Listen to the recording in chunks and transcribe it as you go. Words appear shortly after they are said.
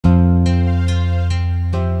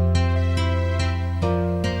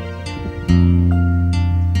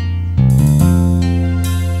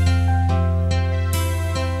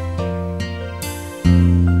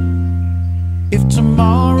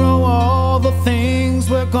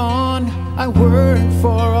I worked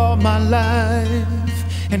for all my life,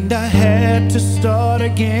 and I had to start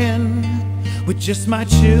again with just my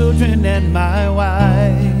children and my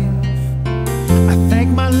wife. I thank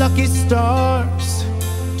my lucky stars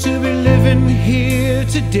to be living here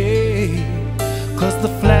today, 'cause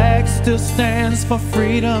the flag still stands for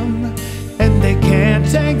freedom, and they can't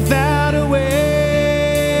take that away.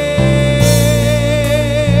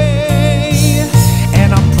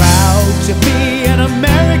 And I'm proud to be an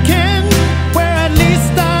American, where at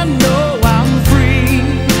least I know I'm free.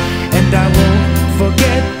 And I won't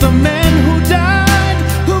forget the men who died,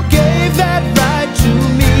 who gave that right to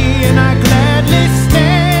me. And I gladly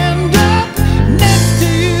stand up next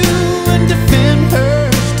to you and defend her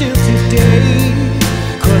still today,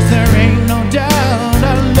 'cause there ain't no doubt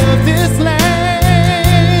I love this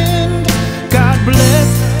land. God bless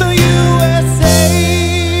the USA.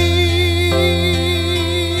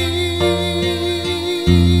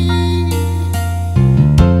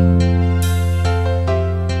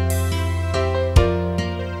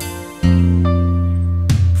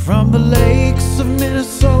 From the lakes of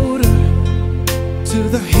Minnesota to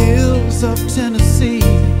the hills of Tennessee,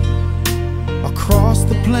 across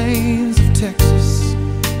the plains of Texas,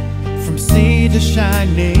 from sea to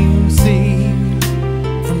shining sea,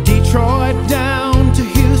 from Detroit down to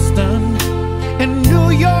Houston and New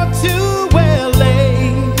York to LA,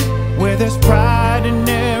 where there's pride in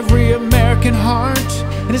every American heart.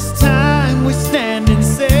 And it's time